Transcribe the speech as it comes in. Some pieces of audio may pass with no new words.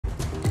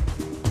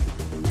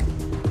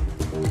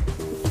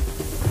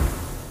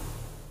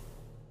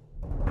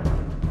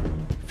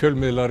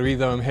Fjölmiðlar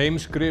víða heim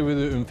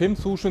skrifuðu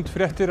 5.000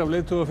 fréttir af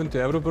leiðtogafundi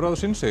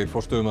Evrópuráðsins, segir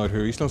forstöðumaður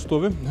hjá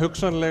Íslandsstofu.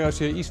 Hugsanlega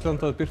sé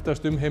Ísland að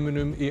birtast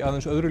heiminum í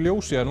aðeins öðru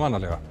ljósi en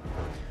vanalega.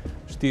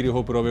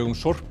 Stýrihópur á vegum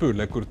Hörpu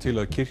leggur til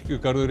að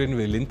kirkjugarðurinn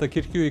við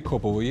Lindakirkju í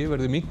Kópavogi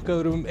verði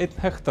minnkaður 1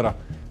 hektara,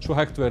 svo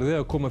hægt verði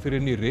að koma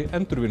fyrir nýrri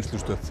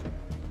endurvinnslustöð.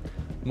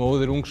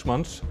 Móðir ungs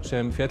manns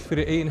sem féll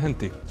fyrir eigin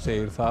hendi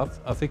segir það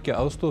að þiggja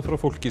aðstoð frá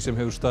fólki sem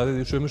hefur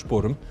staðið í sömu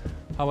sporum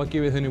hafa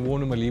gefið henni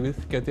von að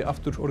lífið geti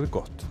aftur orðið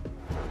gott.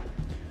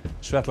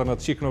 Svetlana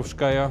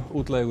Tsíknovskaja,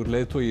 útlægur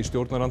leiðtogi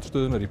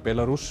stjórnarandstöðunnar í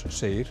Belarús,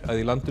 segir að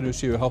í landinu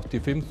séu hátt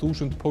í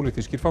 5.000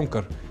 pólitískir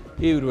fangar.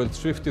 Yfirvöld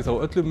svipti þá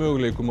öllum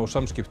möguleikum á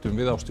samskiptum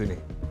við ástvini.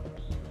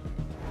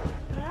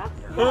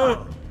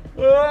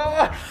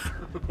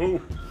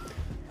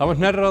 Það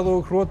var hnerrað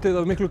og hrotið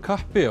af miklu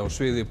kappi á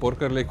sviði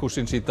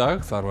Borgarleikhússins í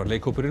dag. Þar var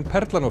Leikhópurinn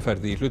Perlan á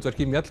ferði í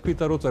hlutverki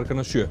mjallhvíta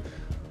rótverkanna 7.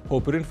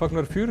 Hópurinn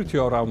fagnar 40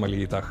 ára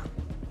afmæli í dag.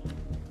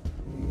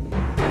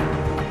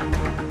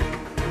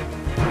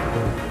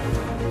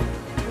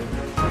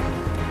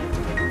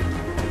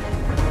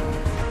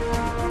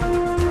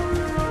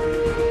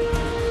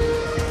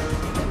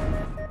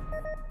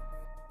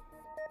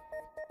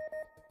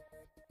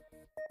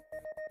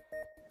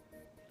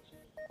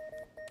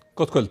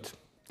 Gott kvöld.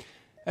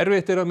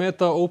 Erfitt að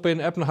meta óbein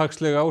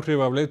efnahagsleg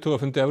áhrif af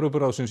leiðtogafundi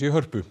Evrópuráðsins í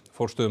Hörpu.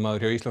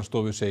 Forstöðumaður hjá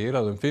Íslandsstofu segir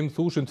að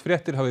 5.000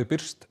 fréttir hafi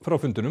birst frá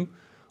fundunum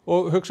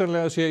og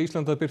hugsanlega sé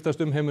Ísland að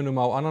birtast heiminum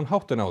á annan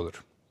hátt en áður.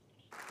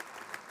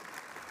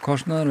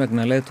 Kostnaður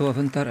vegna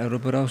leiðtogafundar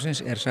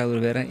Evrópuráðsins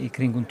sagður vera í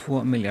kringum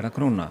 2 milljarða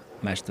króna,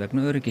 mest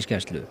vegna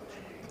öryggisgæslu.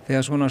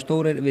 Þegar svona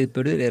stórir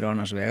viðburðir eru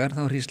annars vegar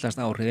þá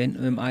hríslast áhrifin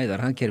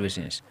æðar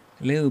hagkerfisins.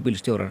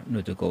 Leigubílstjórar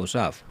nutu góðs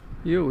af.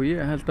 Jú, ég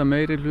held að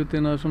meiri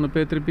hlutin af svona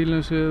betri bílum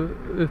séu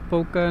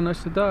uppbókaði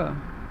næstu daga.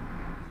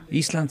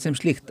 Ísland sem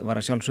slíkt var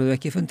að sjálfsögðu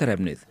ekki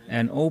fundarefnið,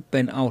 en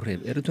óbein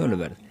áhrif eru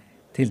töluverð.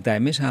 Til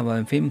dæmis hafa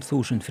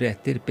 5.000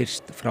 fréttir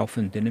birst frá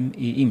fundinum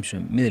í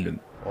ýmsum miðlum.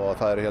 Og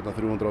það eru hérna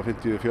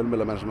 350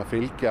 fjölmiðlamenn sem að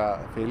fylgja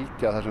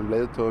þessum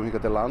leiðtogum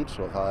hingað til lands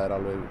og það er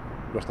alveg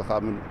ljóst að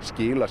það mun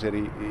skila sér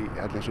í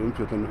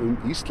umfjöllun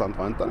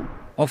Ísland á endanum.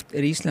 Oft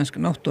íslensk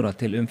náttúra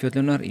til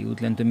umfjöllunar í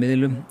útlendum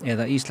miðlum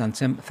eða Ísland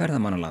sem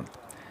ferðamannaland.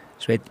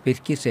 Sveit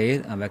Birkir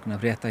segir að vegna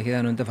frétta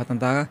héðan undanfarna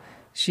daga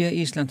sé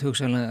Ísland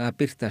hugsanlega að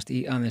birtast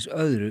í aðeins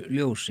öðru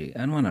ljósi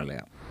en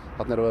vanalega.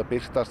 Þarna erum við að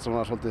birtast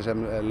svolítið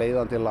sem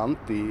leiðandi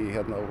land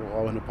á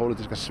hennu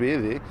pólitíska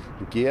sviði,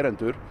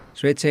 gerendur.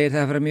 Sveit segir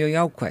það vera mjög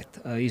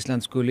jákvætt að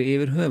Ísland skuli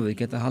yfir höfuð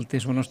geta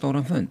haldið svona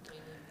stóran fund.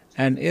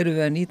 En eru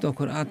við að nýta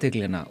okkur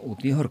athyglinna út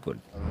í hörkul?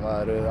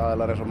 Það eru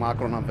aðilar eins og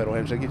Macron, hann fer og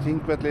heimsækir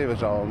Þingvelli. Við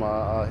sáum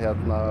að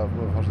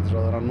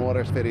forsætisráðherra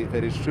Noregs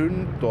fer í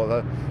sund og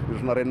það er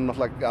svona reynir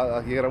náttúrulega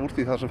að gera úr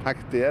því það sem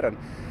hægt er.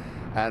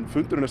 En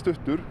fundurinn er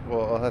stuttur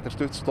og þetta er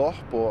stutt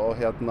stopp og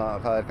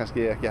það er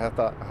kannski ekki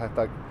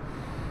hægt að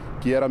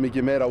gera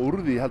mikið meira úr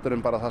því heldur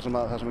en bara það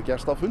sem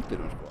gerst á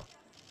fundinum.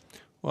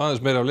 Og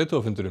aðeins meira af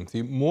leiðtogafundurum,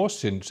 því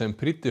Mosinn sem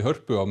prýddi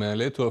Hörpu á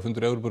meðan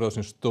leiðtogafundur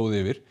Evrópuráðsins stóð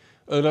yfir,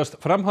 Öðlast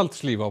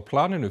framhaldslíf á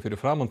planinu fyrir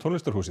framan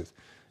tónlistarhúsið.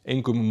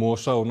 Engum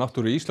mosa og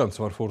náttúru Íslands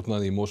var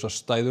fórnað í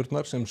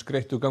mosastæðurnar sem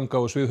skreyttu ganga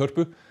á svið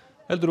Hörpu,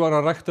 heldur var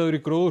hann ræktaður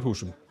í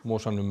gróðurhúsum.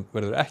 Mosanum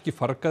verður ekki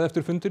fargað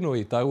eftir fundin og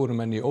í dag voru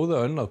menn í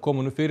óðaönn að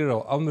koma honum fyrir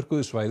á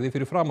afmörkuðu svæði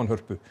fyrir framan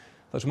Hörpu,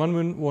 þar sem hann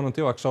mun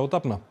vonandi vaxa og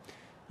dafna.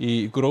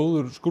 Í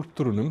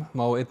gróðurskúlptúrunum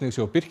má einnig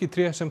sjá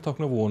birkitré sem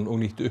tákna von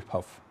og nýtt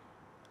upphaf.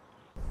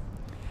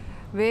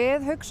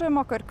 Við hugsaum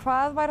okkur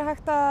hvað væri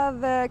hægt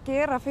að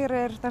gera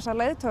fyrir þessa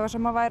leiðtoga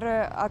sem væru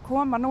að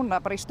koma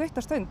núna bara í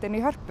stutta stund inn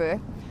í Hörpu.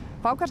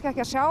 Fá kannski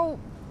ekki að sjá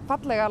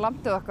fallega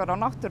landið okkar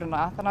á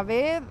náttúruna. Þannig að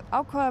við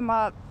ákváðum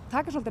að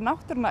taka svolítið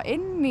náttúruna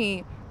inn í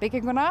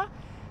bygginguna,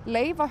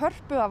 leyfa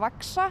Hörpu að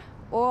vaxa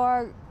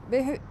og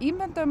við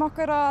ímyndum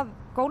okkur að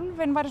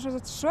gólfin væri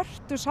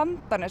svörtu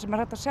sandani sem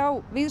hægt að sjá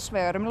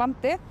víðsvegar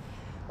landið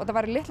og það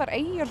væri litlar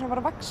eyjur sem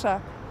var að vaxa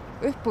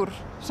upp úr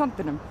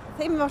sandinum.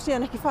 Þeim var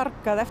síðan ekki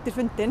fargað eftir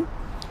fundin?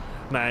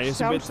 Nei,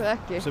 sjálfsögðu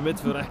ekki. Sem veit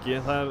fyrir ekki.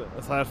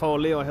 Það er fá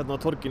að lifa hérna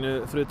á torginu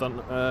fyrir utan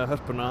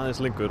Hörpuna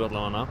aðeins lengur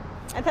allavega.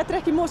 En þetta er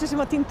ekki mosi sem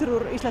var týndur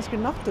úr íslenskri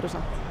náttúru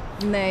samt?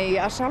 Nei,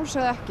 að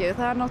sjálfsögðu ekki.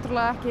 Það er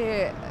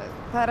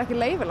náttúrulega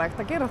ekki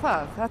leyfilegt að gera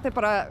það. Þetta er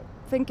bara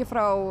fengið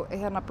frá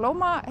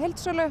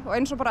blómaheildsölu og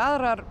eins og bara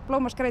aðrar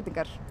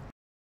blómaskreytingar.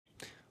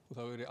 Og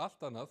það verið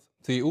allt annað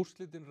því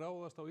úrslitin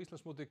ráðast á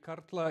Íslandsmóti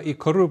karla í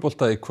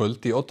körfubolta í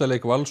kvöld í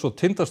Oddaleik Vals og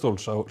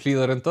Tindastóls á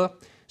Hlíðarenda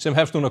sem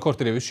hefst núna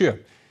korter yfir 7.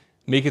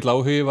 Mikill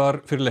áhugi var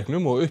fyrir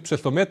leiknum og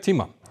uppselt á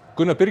mettíma.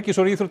 Gunnar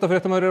Birgisson,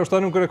 íþróttafréttamaður, á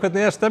staðnum.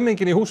 Hvernig er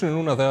stemmingin í húsinu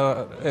núna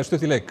þegar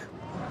stutt í leik?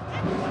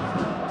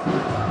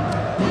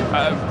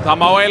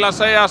 Það má eiginlega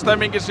segja að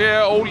stemmingin sé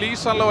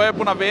ólýsanleg og er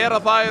búin að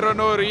vera það í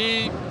raun og veru í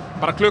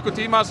bara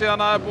klukkutíma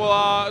síðan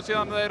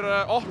þeir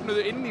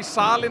opnuðu inn í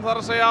salinn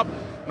þar að segja.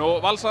 Nú,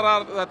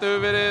 Valsarar, þetta hefur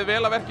verið vel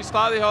að verka í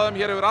staði hjá þeim,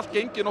 hér hefur allt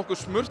gengið nokkuð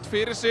smurt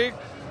fyrir sig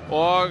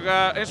og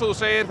eins og þú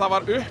segir, það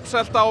var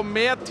uppselt á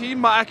með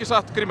tíma, ekki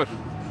satt, Grímur?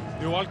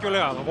 Jú,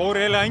 algjörlega, það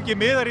voru eiginlega engin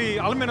miðar í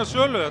almenna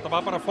sölu, þetta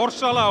var bara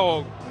forsala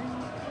og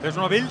Þeir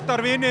svona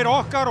vildarvinir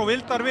okkar og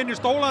vildarvinir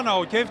stólana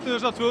og keyptu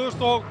þessa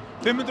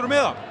 2500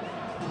 miða.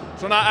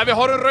 Svona ef við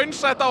horfum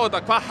raunsætt á þetta,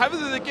 hvað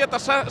hefðu þið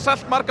getað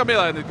selt marga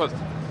miða hérna í kvöld?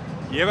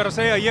 Ég verð að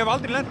segja að ég hef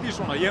aldrei lent í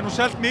svona. Ég hef nú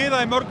selt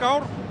miða í mörg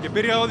ár. Ég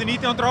byrjaði á því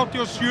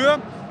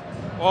 1987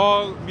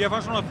 og mér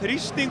fannst svona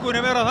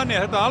þrýstingunni vera þannig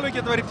að þetta alveg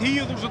geta verið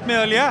 10.000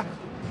 miða létt.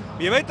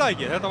 Ég veit það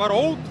ekki, þetta var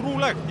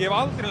ótrúlegt. Ég hef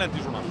aldrei lent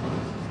í svona.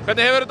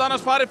 Hvernig hefur þetta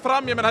annars farið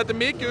fram? Ég menn þetta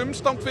mikið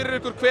umstang fyrir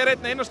ykkur hver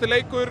einn einasti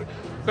leikur.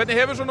 Hvernig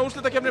hefur svona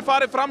úrslitakeppnin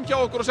farið fram hjá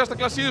okkur og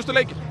sérstaklega síðustu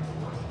leikir?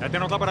 Þetta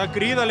náttúrulega bara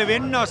gríðarleg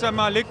vinna sem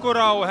liggur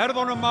á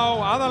herðunum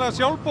á aðalega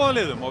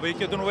sjálfboðaliðum og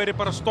við getum nú verið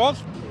bara stolt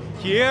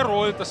hér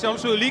og þetta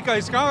sjálfsögðu líka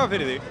í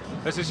Skagafirði.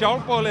 Þessi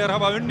sjálfboðaliðar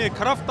hafa unnið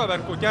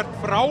kraftaverk og gert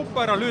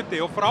frábæra hluti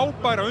og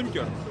frábæra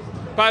umgjörð.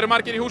 Hvað eru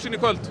margir í húsinu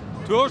í kvöld?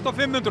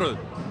 2500.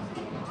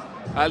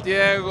 Held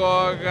ég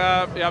og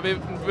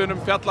við munum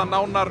fjalla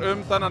nánar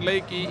þennan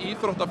leik í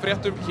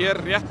íþróttafréttum hér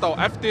rétt á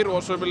eftir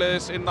og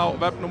sömuleiðis inn á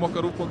vefnum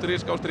okkar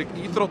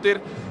rúv.is/íþróttir.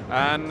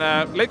 En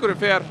leikurinn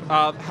fer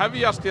að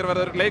hefjast, hér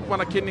verður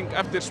leikmannakynning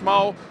eftir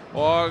smá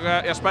og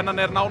spennan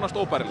nánast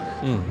óbærileg.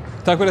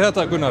 Takk fyrir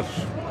þetta Gunnar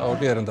á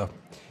Hlíðarenda.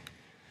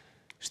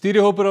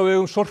 Stýrihópur á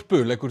vegum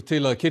Sorpu leggur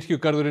til að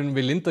kirkjugarðurinn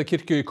við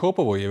Lindakirkju í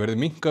Kópavogi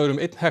verði minnkaður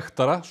 1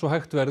 hektara svo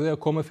hægt verði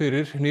að koma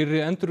fyrir nýrri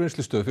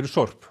endurvinnslustöð fyrir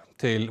sorp.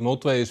 Til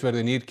mótvægis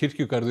verði nýr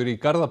kirkjugarður í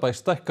Garðabæ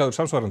stækkaður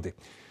samsvarandi.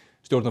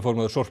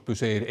 Stjórnarformaður Sorpu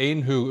segir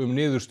einhug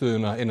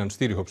niðurstöðuna innan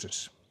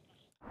stýrihópsins.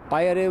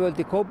 Bæjaryfirvöld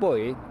í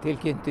Kópavogi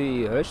tilkynntu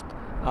í haust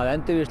að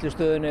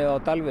endurvinnslustöðinni á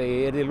Dalvegi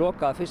yrði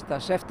lokað 1.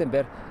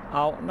 september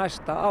á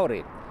næsta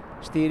ári.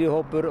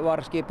 Stýrihópur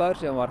var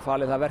skipaður sem var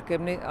falið það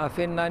verkefni að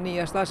finna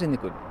nýja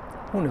staðsetningu.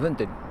 Hún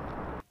fundin.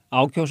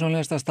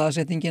 Ákjósanlegasta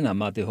staðsetningin að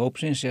mati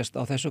hópsins sést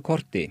á þessu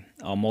korti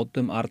á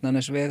mótum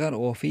Arnarnesvegar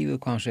og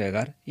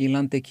Fífuhvammsvegar í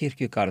landi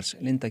kirkjugarðs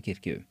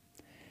Lindakirkju.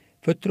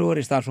 Fulltrúar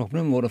í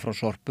starfshópnum voru frá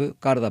Sorpu,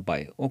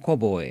 Garðabæ og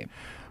Kópavogi.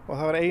 Og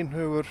það var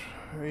einhugur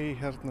í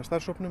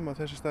starfshópnum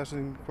að þessi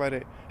staðsetning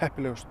væri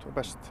heppilegust og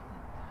best.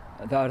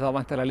 Það þá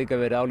væntanlega líka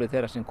verið álið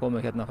þeirra sem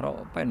komu hérna frá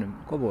bænum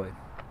Kópavogi.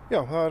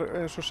 Já, það er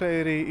eins og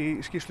segir í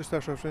skýrslu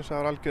starfshópsins að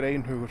það var algjör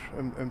einhugur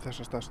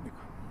þessa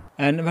staðsetningu.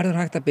 En verður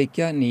hægt að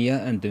byggja nýja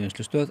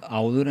endurvinnslustöð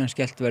áður en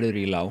skellt verður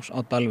í lás á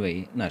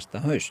Dalvegi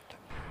næsta haust?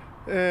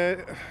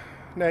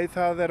 Nei,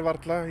 það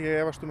varla.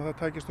 Ég efast að það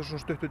tækist á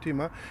svona stuttu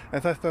tíma.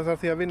 En þetta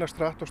þarf því að vinna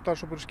stratt og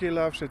starfshópur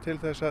skila af sér til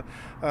þess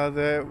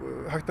að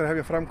hægt að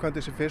hefja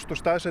framkvæmdið sem fyrst og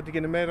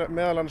staðsetningin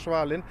meðal annars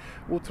valin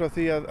út frá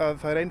því að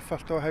það er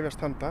einfalt að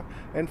hefjast handa,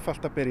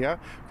 einfalt að byrja.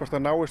 Hvort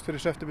það náist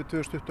fyrir september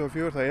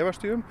 2024 það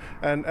efast ég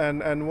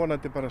en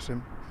vonandi bara sem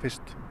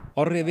fyrst.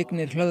 Orri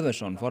Vignir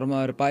Hlöðversson,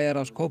 formaður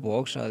bæjarráðs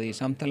Kópavogs, sagði í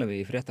samtali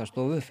við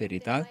Fréttastofu fyrr í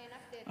dag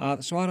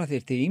að svara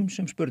þyrfti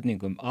ýmsum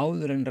spurningum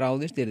áður en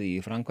ráðist yrði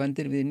í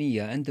framkvæmdir við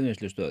nýja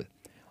endurvinnslustöð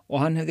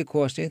og hann hefði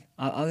kosið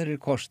að aðrir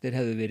kostir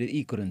hefðu verið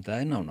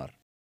ígrundaðir nánar.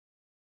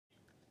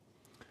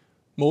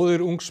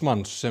 Móðir ungs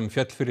manns sem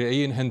féll fyrir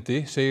eigin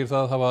hendi segir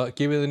það hafa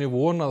gefið henni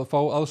von að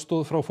fá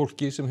aðstoð frá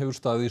fólki sem hefur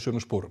staðið í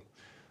sömu sporum.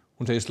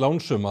 Hún segist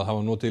lánsöm að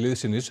hafa notið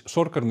liðsinnis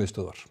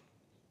sorgarmiðstöðvar.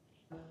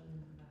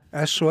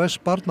 SOS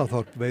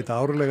Barnaþorp veita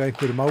árlega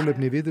einhverju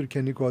málefni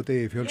viðurkenningu á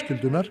degi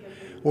fjölskyldunar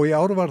og í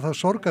ár var það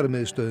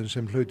sorgarmiðstöðin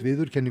sem hlaut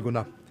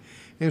viðurkenninguna.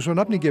 Eins og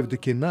nafni gefur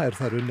til kynna er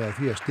það unnið að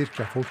því að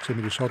styrkja fólk sem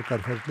í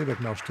sorgarferli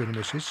vegna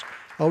ástvinnumissis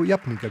á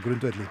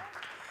jafningagrundvelli.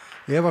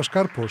 Eva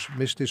Skarpós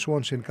misti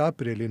son sinn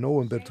Gabriel í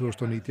nóvember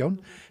 2019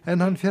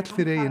 en hann féll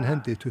fyrir eigin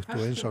hendi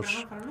 21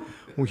 árs.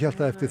 Hún hélt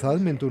að eftir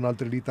það myndi hún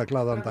aldrei líta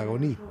glaðan dag á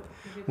ný.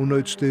 Hún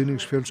naut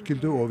stuðnings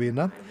fjölskyldu og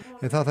vina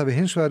en það hafi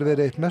hins vegar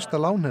verið eitt mesta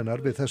lán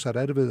hennar við þessar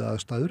erfiðu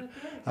aðstæður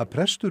að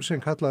prestur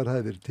sem kallaður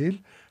hefði verið til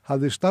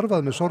hafði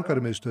starfað með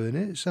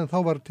sorgarmiðstöðinni sem þá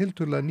var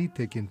tiltölulega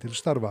nýtekinn til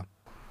starfa.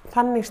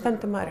 Þannig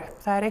stendur maður upp.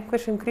 Það er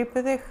einhver sem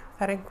grípur þig,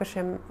 það er einhver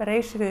sem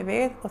reisir þig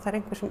við og það er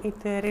einhver sem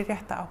ýtir þér í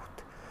rétta átt.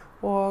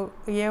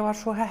 Og ég var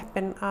svo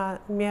heppin að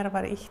mér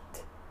var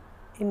ýtt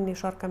inn í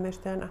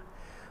sorgarmiðstöðina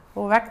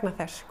og vegna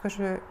þess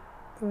hversu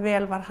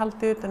vel var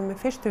haldið utan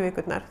með fyrstu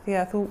vikurnar því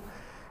að þú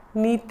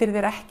nýtir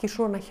þér ekki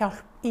svona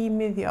hjálp í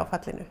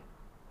miðjuáfallinu.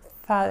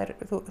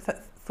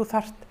 Þú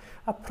þarft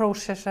að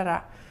prósessara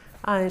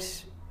aðeins,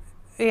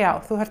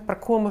 þú þarft bara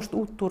að komast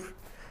út úr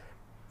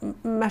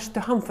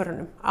mestu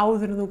hamförunum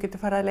áður en þú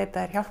getur farið að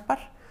leita þér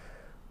hjálpar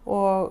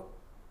og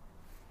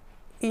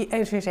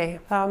eins og ég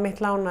segi, það var mitt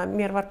lán að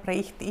mér var bara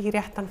ýtt í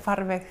réttan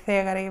farveg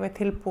þegar ég var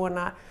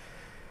tilbúin að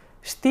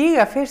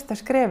stíga fyrsta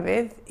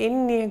skrefið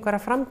inn í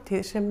einhverja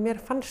framtíð sem mér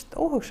fannst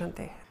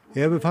óhugsandi.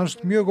 Efu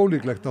fannst mjög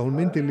ólíklegt að hún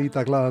myndi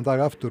líta glaðan dag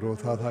aftur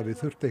og það hafi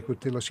þurft einhver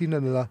til að sýna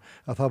henni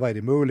að það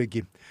væri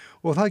möguleiki.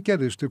 Og það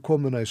gerðist við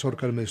komuna í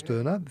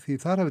sorgarmiðstöðina því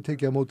þar hafi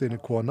tekið á móti henni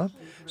kona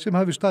sem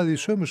hafi staðið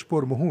í sömu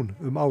sporum og hún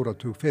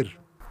áratug fyrr.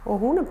 Og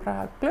hún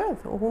bara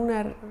glöð og hún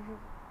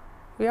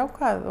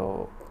jákvæð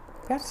og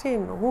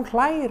bjartsýn og hún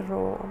hlær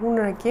og hún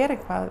að gera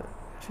eitthvað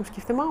sem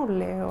skiptir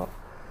máli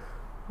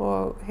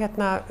og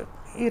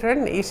í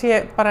rauninni, ég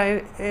sé bara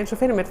eins og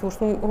fyrir mér,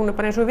 hún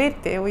bara eins og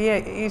viti og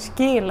ég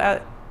skil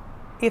að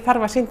ég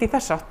þarf að synda í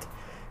þess átt.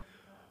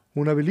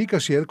 Hún hafi líka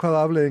séð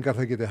hvaða afleiðingar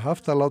það geti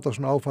haft að láta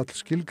svona áfall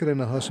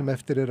skilgreina það sem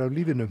eftir af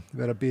lífinu,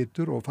 vera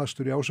bitur og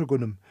fastur í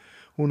ásökunum.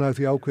 Hún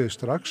hafi því ákveðið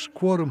strax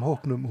hvorum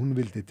hópnum hún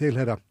vildi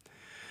tilheyra.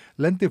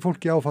 Lendi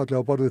fólki áfalli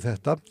á borðu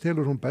þetta,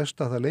 telur hún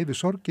best að það leyfi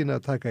sorginni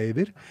að taka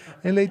yfir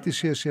en leiti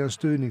sér síðan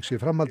stuðnings í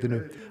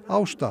framhaldinu á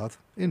stað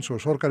eins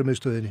og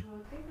sorgarmiðstöðinni.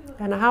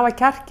 En að hafa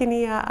kjarkin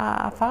í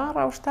að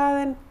fara á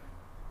staðinn,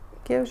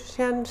 gefa sér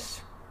séns.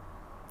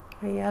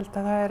 Ég held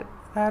að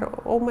það er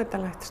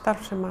ómetanlegt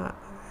starf sem er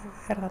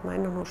þarna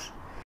innan hús.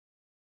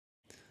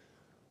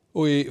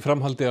 Og í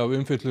framhaldi af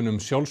umfjöllunum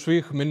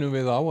sjálfsvíg minnum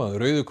við á að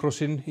Rauði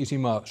krossinn í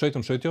síma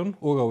 1717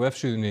 og á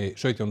vefsíðunni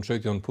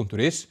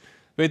 1717.is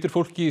veitir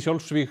fólki í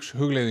sjálfsvígs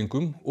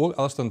hugleiðingum og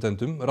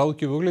aðstandendum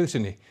ráðgjöf og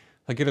leiðsinni.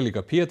 Það gera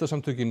líka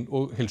Píetasamtökin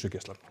og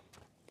Heilsugæslan.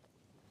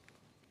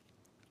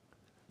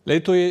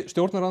 Leiðtogi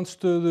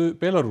stjórnarandstöðu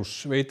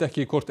Belarús veit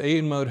ekki hvort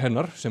eiginmaður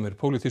hennar, sem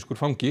pólitískur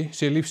fangi,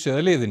 sé lífs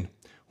eða liðinn.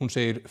 Hún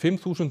segir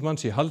 5.000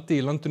 manns í haldi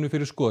í landinu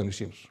fyrir skoðanir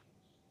sínar.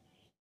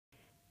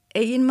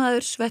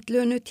 Eiginmaður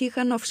Svetlönu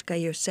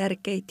Tíchanovskaju,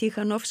 Sergei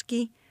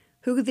Tíchanovski,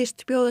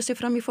 hugðist bjóða sig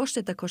fram í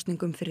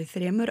forsetakosningum fyrir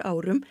 3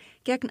 árum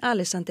gegn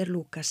Alexander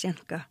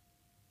Lukasjenka.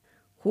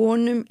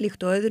 Honum,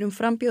 líkt og öðrum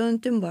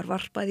frambjóðendum, var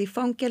varpað í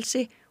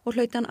fangelsi og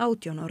hlaut hann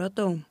 18 ára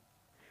dóm.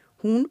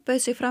 Hún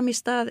bauð sig fram í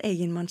stað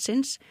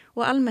eiginmannsins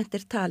og almennt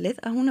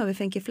talið að hún hafi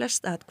fengið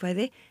flest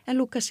atkvæði en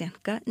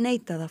Lukasjenka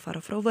neitaði að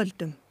fara frá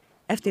völdum.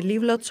 Eftir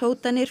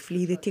líflátshótanir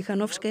flýði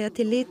Tíchanovskaja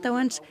til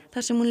Litáens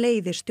þar sem hún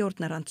leiðir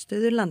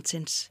stjórnarandstöðu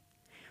landsins.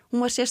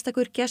 Hún var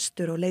sérstakur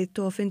gestur á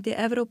leiðtogafundi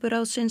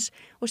Evrópuráðsins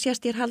og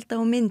sést hér halda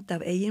á mynd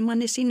af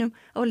eiginmanni sínum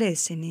á leið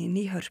sinni inn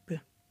í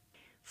Hörpu.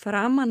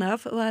 Framan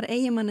af var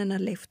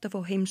eiginmannina leyft að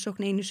fá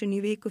heimsókn einu sinni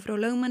í viku frá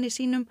lögmanni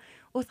sínum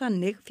og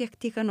þannig fékk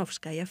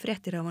Tíchanovskaja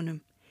fréttir af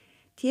honum.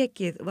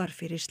 Tekið var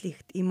fyrir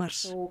slíkt í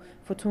mars.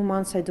 For 2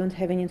 months I don't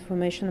have any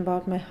information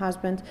about my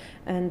husband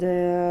and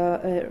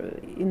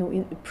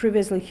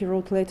previously he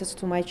wrote letters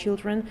to my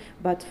children,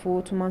 but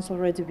for 2 months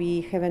already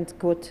we haven't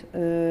got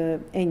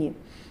any.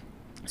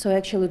 So I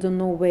actually don't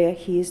know where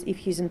he is,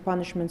 if he's in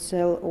punishment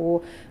cell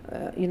or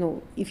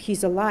if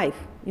he's alive.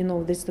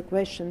 That's the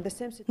question.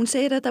 Hún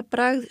segir þetta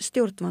bragð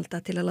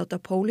stjórnvalda til að láta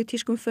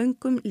pólitískum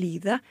föngum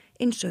líða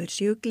eins og þeir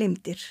séu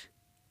gleymdir.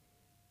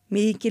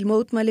 Mikil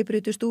mótmæli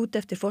brutust út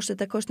eftir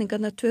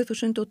forsetakosningarnar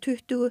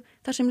 2020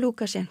 þar sem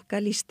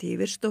Lukasjenka lýsti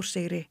yfir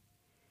stórsigri.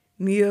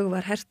 Mjög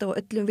var hert á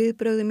öllum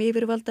viðbrögðum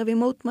yfirvalda við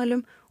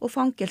mótmælum og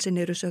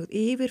fangelsin eru sögð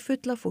yfir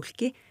fulla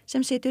fólki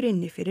sem situr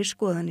inni fyrir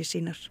skoðanir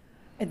sínar.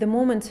 At the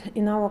moment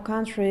in our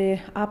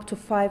country up to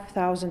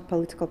 5,000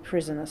 political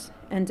prisoners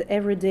and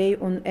every day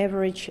on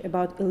average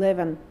about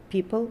 11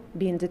 people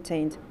being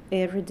detained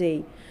every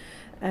day.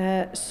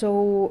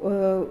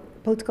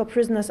 Political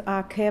prisoners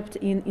are kept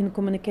in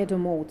incommunicado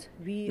mode.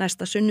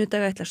 Næsta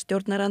sunnudag ætlar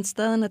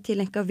stjórnarandstaðan að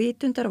tileinka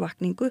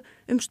vitundarvakningu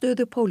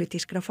stöðu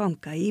pólitískra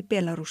fanga í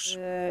Belarús.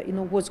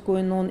 What's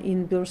going on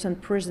in Belarus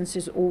and prisons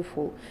is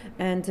awful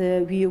and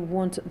we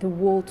want the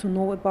world to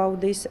know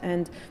about this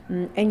and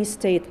any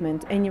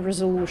statement, any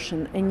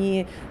resolution,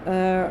 any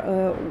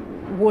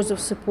words of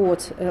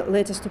support,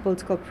 letters to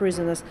political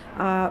prisoners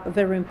are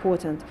very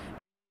important.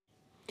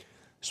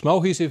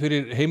 Smáhýsi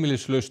fyrir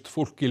heimilislaust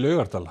fólk í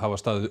Laugardal hafa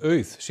staðið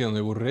auð síðan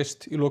þau voru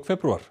reist í lok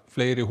febrúar.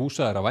 Fleiri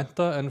húsa að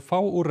vænta en fá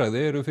úrræði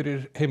eru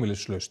fyrir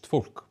heimilislaust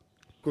fólk.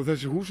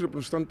 Þessi hús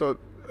búin að standa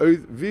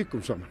auð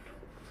vikum saman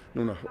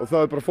núna og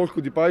það bara fólk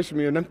út í bæ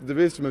sem ég nefndi þetta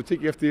við sem hefur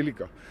tekið eftir því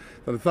líka.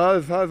 Þannig það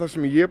er það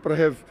sem ég bara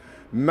hef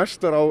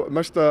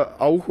mesta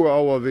áhuga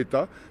á að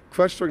vita.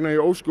 Hvers vegna í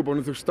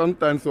ósköpunum þau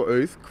standa ennþá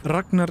auð.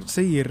 Ragnar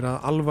segir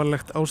að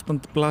alvarlegt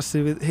ástand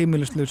blasi við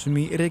heimilislausum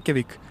í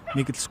Reykjavík.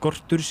 Mikill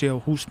skortur sé á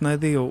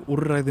húsnæði og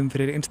úrræðum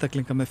fyrir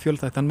einstaklinga með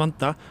fjölþættan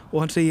vanda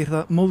og hann segir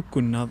það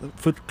móðgun að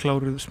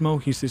fullkláruð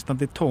smáhýsi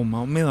standi tóm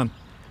á meðan.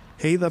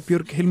 Heiða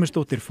Björg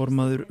Hilmisdóttir,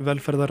 formaður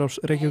velferðaráðs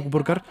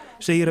Reykjavíkurborgar,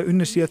 segir að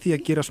unnið sé að því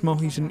að gera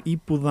smáhýsin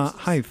íbúða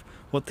hæf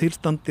og að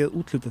tilstandi að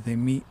úthluta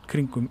þeim í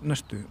kringum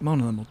næstu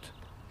mánaðamót.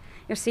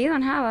 Já,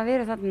 síðan hafa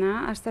verið þarna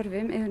að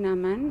störfum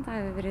iðnaðarmenn, það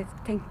hefur verið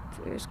tengt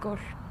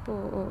skolp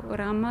og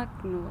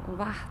rafmagn og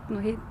vatn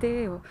og hiti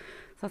og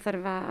það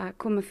þarf að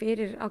koma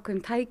fyrir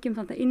ákveðum tækjum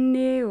þarna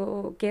inni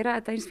og gera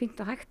þetta eins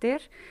fínt og hægt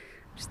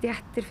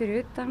stéttir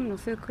fyrir utan og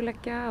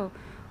þökuleggja og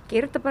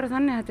gera þetta bara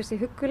þannig að þetta sé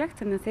huggulegt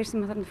þannig að þeir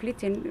sem þarna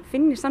flytja inn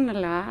finni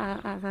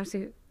sannarlega að það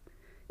sé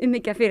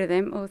umhyggja fyrir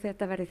þeim og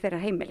þetta verði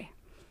þeirra heimili.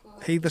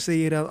 Heiða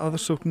segir að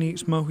aðsókn í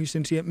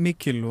smáhýsin sé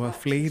mikil og að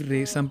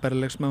fleiri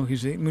sambærileg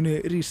smáhýsi muni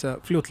rísa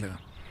fljótlega.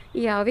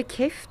 Já, við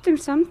keyptum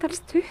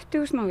samtals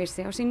 20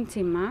 smáhýsi á sínum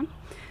tíma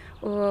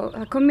og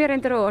það kom mér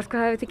reyndar á óvart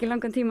hvað það hefur tekið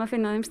langan tíma að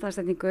finna þeim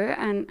staðsetningu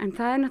en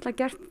það er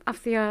náttúrulega gert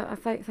af því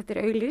að þetta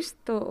er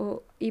auglýst og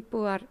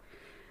íbúar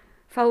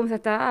fáum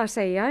þetta að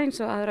segja eins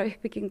og aðra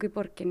uppbyggingu í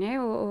borginni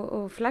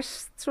og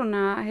flest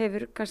svona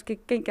hefur kannski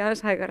gengið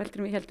aðeins hægar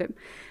heldur en við heldum.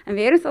 En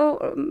við erum þó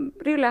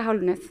ríflega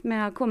hálfnuð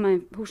með að koma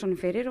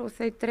húsunum fyrir og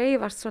þau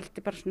dreifast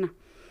svolítið bara svona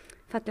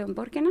fallega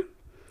borgina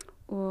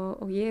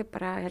og ég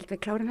bara held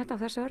við klárum þetta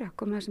á þessu ári,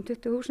 komum þessum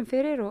 20.000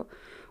 fyrir og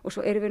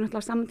svo erum við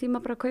náttúrulega á saman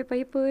tíma bara að kaupa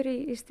íbúðir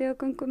í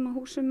stigagöngum og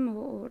húsum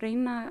og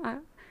reyna að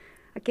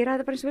gera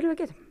þetta bara eins og vel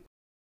við getum.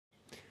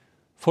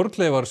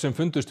 Fornleifar sem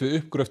fundust við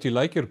uppgröft í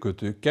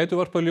Lækjargötu gætu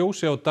varpað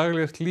ljósi á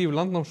daglegt líf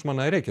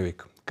landnámsmanna í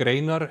Reykjavík.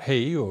 Greinar,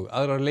 hey og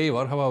aðrar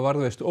leifar hafa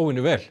varðveist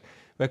óvenjuvel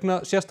vegna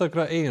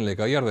sérstakra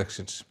eiginleika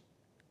jarðvegsins.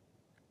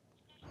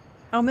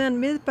 Á meðan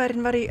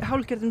miðbærinn var í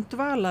hálfgerðum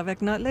dvala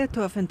vegna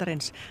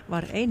leiðtogafundarins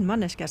var ein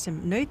manneskja sem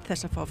naut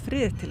þess að fá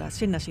frið til að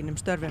sinna sínum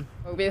störfum.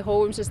 Og við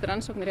hófum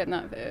rannsóknir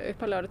hérna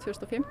upphaflega árið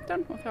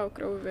 2015 og þá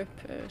grófum við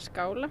upp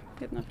skála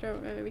hérna frá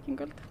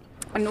Víkingöld.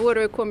 En nú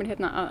erum við komin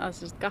hérna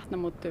að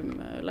gatnamótum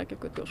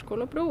Lækjargötu og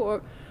Skólabrú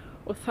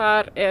og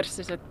þar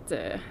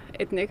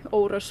einnig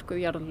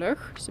óröskuð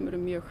jarðlög sem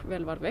eru mjög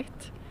vel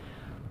varðveitt.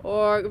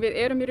 Og við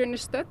erum í rauninni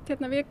stödd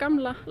hérna við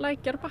gamla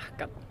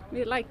Lækjarbakkann,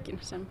 við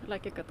Lækinn sem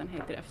Lækjargatan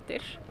heitir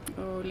eftir.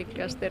 Og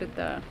líklegast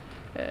þetta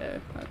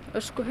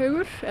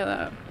öskuhaugur eða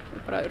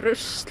bara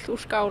rusl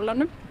úr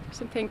skálanum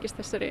sem tengist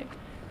þessari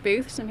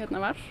byggð sem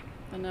hérna var.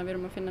 Þannig að við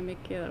erum að finna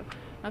mikið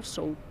af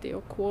sóti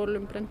og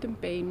kolum, brendum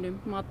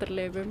beinum,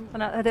 matarleifum.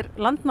 Þannig að þetta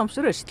er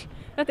landnámsrusl?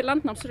 Þetta er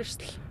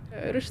landnámsrusl.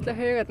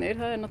 Ruslahaugarnir,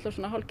 það er náttúrulega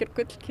svona hálfgerð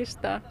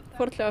gullkista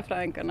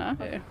fornleifafræðinganna.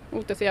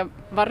 Út af því að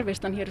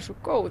varðveislan hér er svo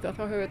góð að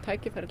þá höfum við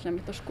tækifæri til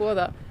að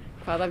skoða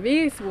hvaða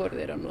viðvörur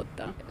þeir að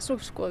nota. Svo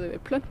skoðum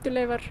við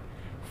plöntuleifar,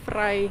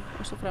 fræ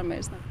og svo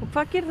framvegis. Og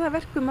hvað gerir það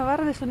verkum að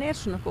varðveislan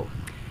er svona góð?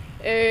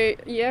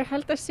 Ég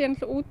held að sé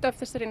út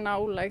af þessari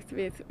nálægð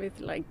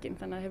við lækinn,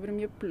 þannig að það hefur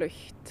verið mjög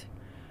blautt.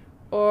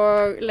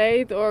 Og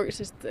leið og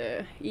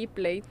í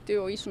bleitu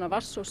og í svona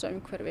vatnsósa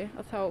umhverfi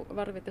að þá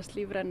varðveitast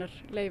lífrænar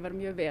leifar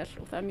mjög vel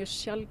og það er mjög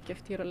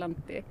sjaldgæft hér á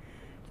landi.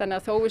 Þannig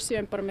að þó við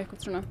séum bara með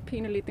eitthvað svona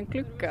pínulítinn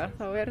glugga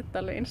þá er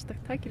þetta alveg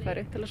einstakt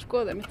tækifæri til að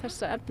skoða með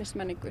þessa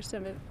efnismenningu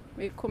sem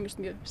við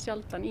komumst mjög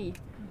sjaldan í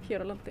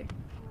hér á landi.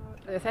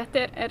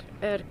 Þetta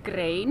er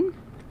grein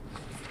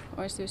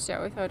og eins og við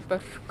sjáum þá er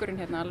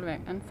börkurinn hérna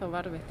alveg ennþá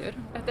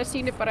varðveittur. Þetta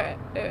sýnir bara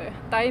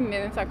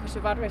dæmið það hversu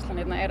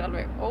varðveislan hérna er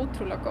alveg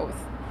ótrúlega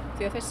góð.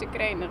 Því að þessi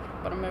grein er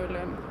bara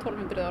mögulega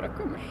 1200 ára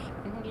gömul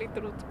en hún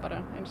lítur út bara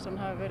eins og hún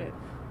hafi verið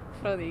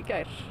frá því í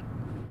gær.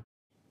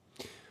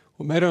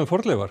 Og meira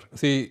fornleifar,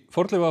 því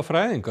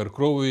fornleifafræðingar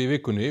grófu í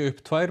vikunni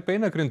upp 2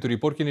 beinagrindur í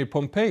borginni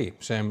Pompeii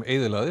sem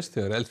eyðilagðist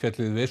þegar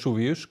eldfjallið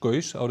Vesúvíus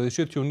gaus árið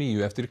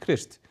 79 eftir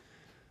Krist.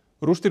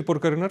 Rústir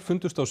borgarinnar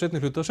fundust á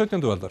seinni hluta 17.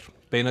 aldar.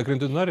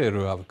 Beinagrindurnar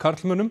eru af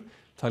karlmönnum,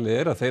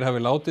 talið að þeir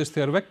hafi látist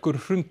þegar veggur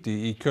hrundi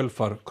í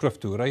kjölfar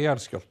kröftugra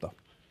jarðskjálfta.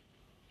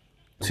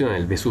 L'eruzione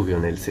del Vesuvio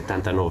nel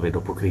 79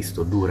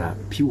 d.C. dura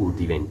più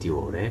di 20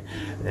 ore,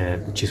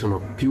 ci sono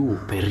più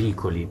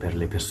pericoli per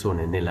le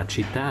persone nella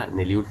città,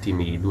 negli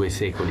ultimi 2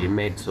 secoli e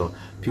mezzo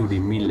più di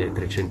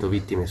 1300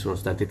 vittime sono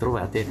state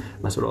trovate,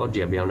 ma solo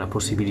oggi abbiamo la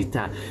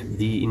possibilità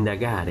di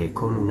indagare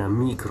con una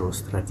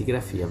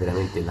microstratigrafia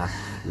veramente la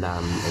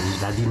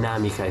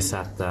dinamica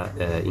esatta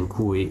in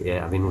cui è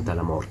avvenuta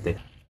la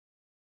morte.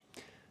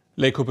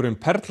 Leikhópurinn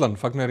Perlan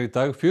fagnar í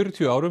dag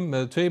 40 árum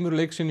með 2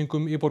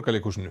 leiksýningum í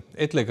Borgarleikhúsinu.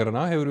 Einn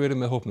leikarana hefur verið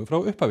með hópnum frá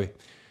upphafi.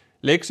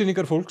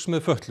 Leiksýningar fólks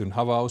með fötlun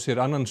hafa á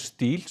sér annan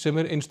stíl sem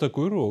er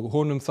einstakur og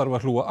honum þarf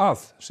að hlúa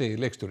að, segir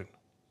leikstjórinn.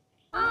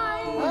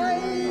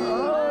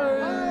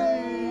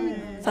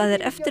 Það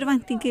er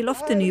eftirvænting í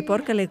loftinu í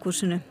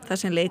Borgarleikhúsinu, þar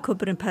sem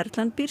Leikhópurinn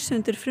Perlan býr sig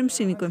undir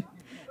frumsýningum.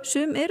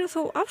 Sum eru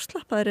þó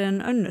afslappaðri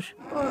en önnur.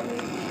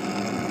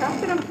 Þetta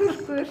er hann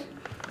Purkur.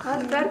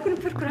 Bergurinn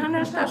Purkur, hann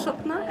er alltaf að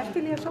sofna,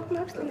 eftir líka að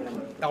sofna öxlunum.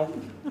 Já.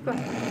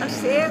 Hann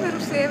sefur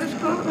og sefur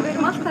og við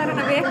erum alltaf að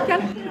reyna að vekja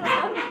hann.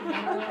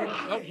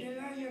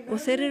 Og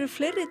þeir eru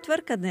fleiri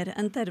dvergarnir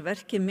en það er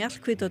verkið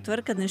Mjallhvít og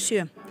dvergarnir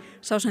 7.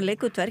 Sá sem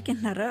leikur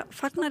dverginn Hnerra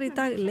fagnar í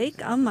dag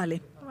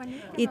afmæli.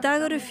 Í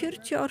dag eru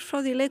 40 ár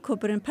frá því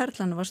Leikhópurinn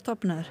Perlan var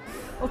stofnaður.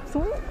 Og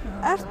þú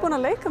ert búin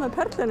að leika með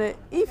Perlunni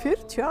í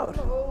 40 ár?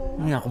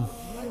 Já.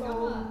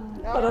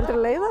 Var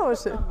aldrei leið á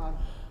þessu?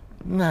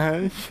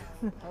 Nei.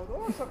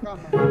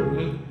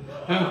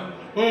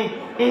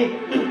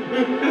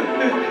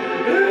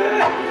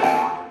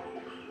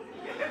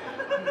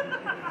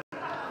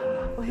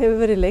 Og hefur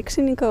verið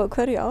leiksýning á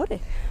hverju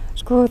ári?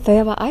 Sko, þau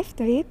hafa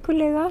æft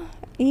vikulega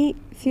í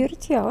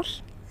 40 ár.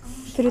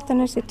 Fyrir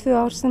utan þessi 2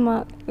 ár sem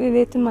við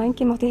vitum að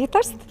enginn mátti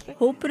hittast.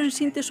 Hópurinn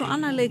sýndi svo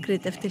annað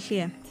leikrit eftir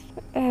hlé.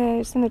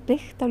 Sem er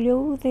byggt á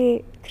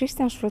ljóði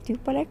Kristjáns frá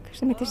Djúpalegg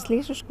sem heitir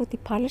Slysförin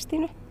í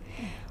Palestínu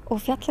og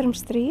fjallar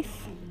stríð.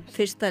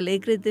 Fyrsta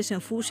leikriti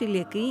sem Fúsi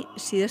lék í,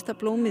 Síðasta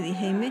blómið í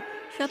heimi,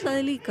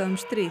 fjallaði líka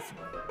stríð.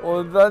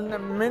 Og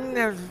þannig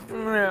minnist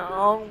mér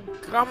á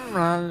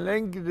gamla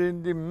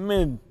leikriti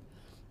minn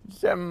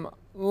sem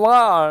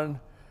var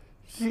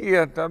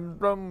Síðasta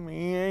blómið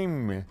í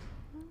heimi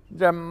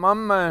sem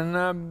mamma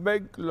hennar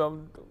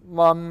Bergljót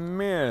var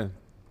með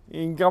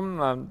í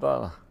gamla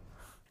daga.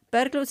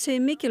 Bergljót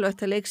segir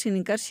mikilvægt að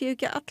leiksýningar séu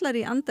ekki allar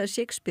í anda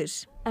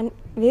Shakespeares. En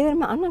við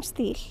erum með annan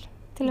stíl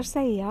til að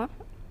segja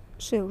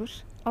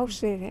sögur á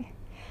sviði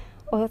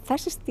og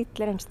þessi stíl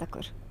er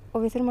einstakur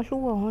og við þurfum að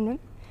hlúa á honum.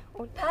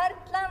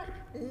 Perlan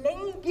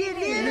Lengi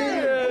lifi!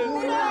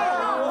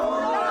 Húrra!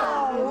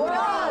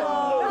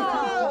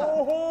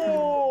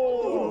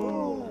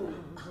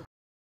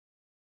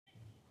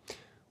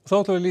 Þá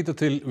ætlum við að líta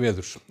til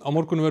veðurs. Á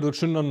morgun verður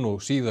sunnan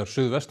og síðar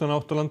suðvestan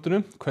átt á landinu,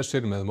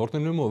 hvessir með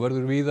morgninum og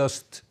verður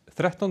víðast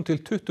 13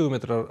 til 20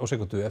 metrar á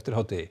sekundu eftir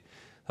hádegi.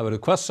 Það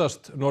verður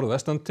hvassast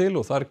norðvestan til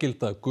og þar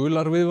gilda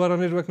gular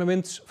viðvaranir vegna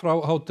vinds frá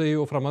hádegi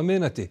og fram að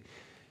miðnætti.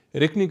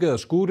 Rigning eða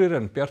skúrir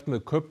en bjart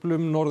með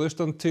köflum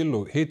norðaustan til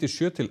og hiti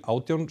 7 til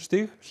 18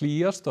 stig,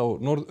 hlýjast á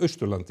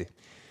norðausturlandi.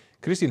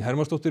 Kristín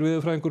Hermannsdóttir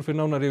veðurfræðingur fyrir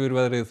nánar yfir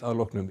veðrið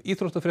að loknum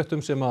íþróttafréttum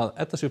sem að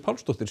Edda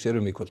Pálsdóttir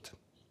sér í kvöld.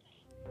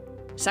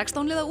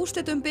 16 liða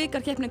úrslit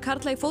bikarkeppni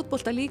karla í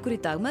fótbolta lýkur í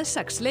dag með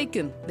 6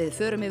 leikjum. Við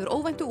förum yfir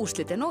óvæntu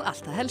úrslitin og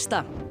allt það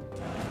helsta.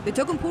 Við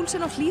tökum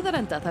púlsinn á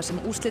Hlíðarenda þar sem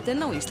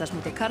úrslitin á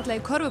Íslandsmóti karla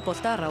í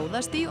körfubolta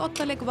ráðast í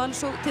Oddaleik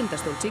Vals og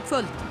Tindastóls í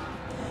kvöld.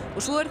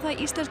 Og svo eru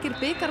það íslenskir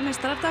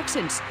bikarmeistarar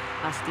dagsins.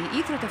 Allt í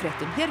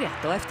íþróttafréttum hér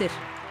rétt á eftir.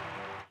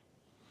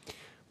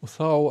 Og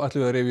þá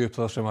ætlum við að rifja upp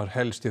það sem var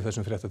helst í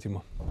þessum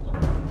fréttatíma.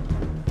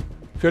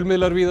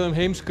 Fjölmiðlar víða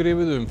heim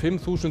skrifuðu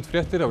 5000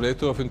 fréttir af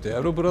leiðtogafundi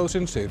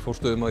Evrópuráðsins, segir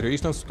forstöðumaður hjá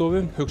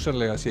Íslandsstofu.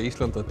 Hugsanlega sé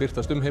Ísland að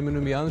birtast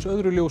heiminum í aðeins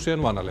öðru ljósi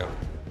en vanalega.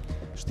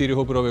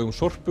 Stýrihópur á vegum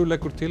Hörpu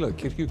leggur til að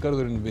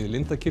kirkjugarðurinn við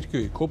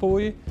Lindakirkju í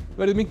Kópavogi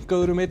verði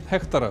minnkaður 1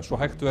 hektara svo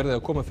hægt verði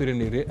að koma fyrir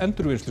nýrri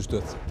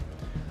endurvinnslustöð.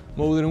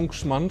 Móðir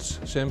ungs manns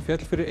sem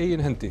féll fyrir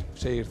eigin hendi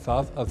segir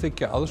það að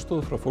þiggja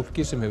aðstoð frá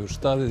fólki sem hefur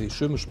staðið í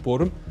sömu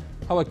sporum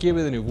hafa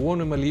gefið henni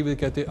von að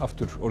lífið gæti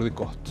aftur orðið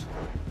gott.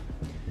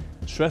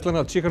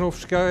 Svetlana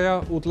Tsikhanovskaja,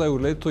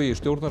 útlægur leiðtogi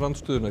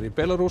stjórnarandstöðunnar í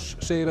Belarús,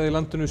 segir að í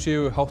landinu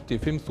séu hátt í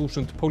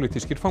 5000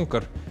 pólitískir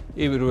fangar.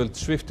 Yfirvöld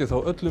svipti þá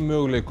öllum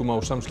möguleikum á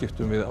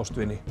samskiptum við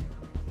ástvini.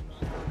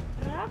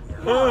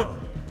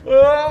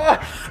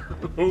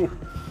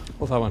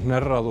 Og það var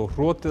hnerrað og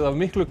hrotið af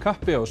miklu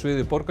kappi á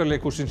sviði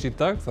Borgarleikhússins í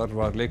dag. Þar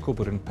var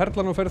Leikhópurinn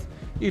Perlan á ferð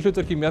í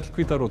hlutverki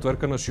Mjallhvítar og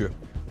dverganna 7.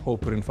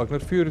 Hópurinn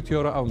fagnar 40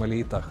 ára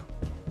afmæli í dag.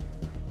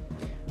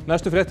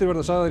 Næstu fréttir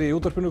verða sagðar í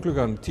útvarpinu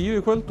klukkan 10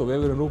 í kvöld og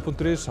vefurinn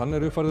rúv.is, hann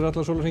er uppfærður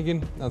allan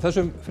sólarhringinn. En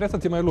þessum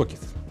fréttatíma er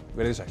lokið.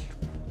 Verið sæl.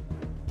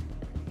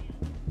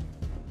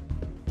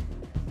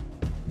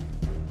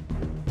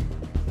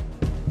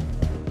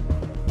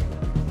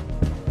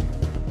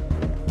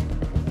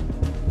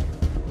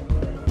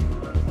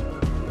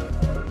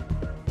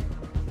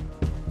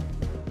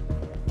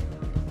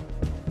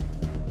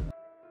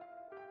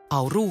 Á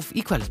RÚV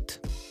í kvöld.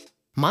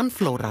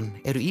 Mannflóran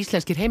eru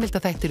íslenskir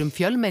heimildaþættir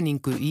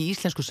fjölmenningu í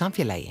íslensku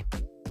samfélagi.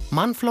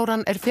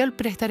 Mannflóran er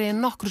fjölbreyttari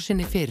en nokkru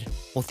sinni fyrr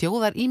og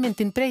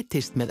þjóðarímyndin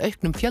breytist með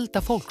auknum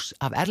fjölda fólks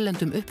af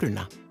erlendum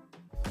uppruna.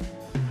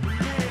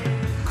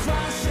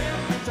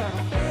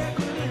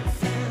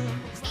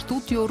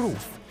 Stúdíó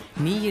RÚV,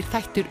 nýjir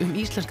þættir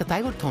íslenska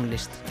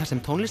dægurtónlist þar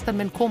sem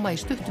tónlistarmenn koma í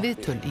stutt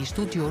viðtöl í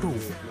Stúdíó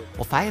RÚV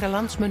og færa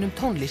landsmönnum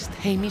tónlist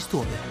heim í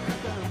stofu.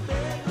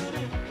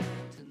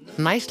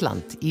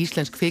 Næsland,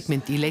 íslensk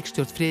kvikmynd í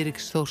leikstjórn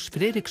Friðriks Þórs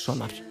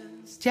Friðrikssonar.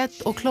 Jed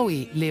og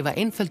Chloe lifa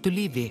einföldu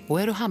lífi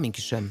og eru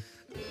hamingjusöm.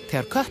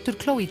 Þegar köttur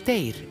Chloe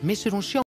deyr, missir hún sjón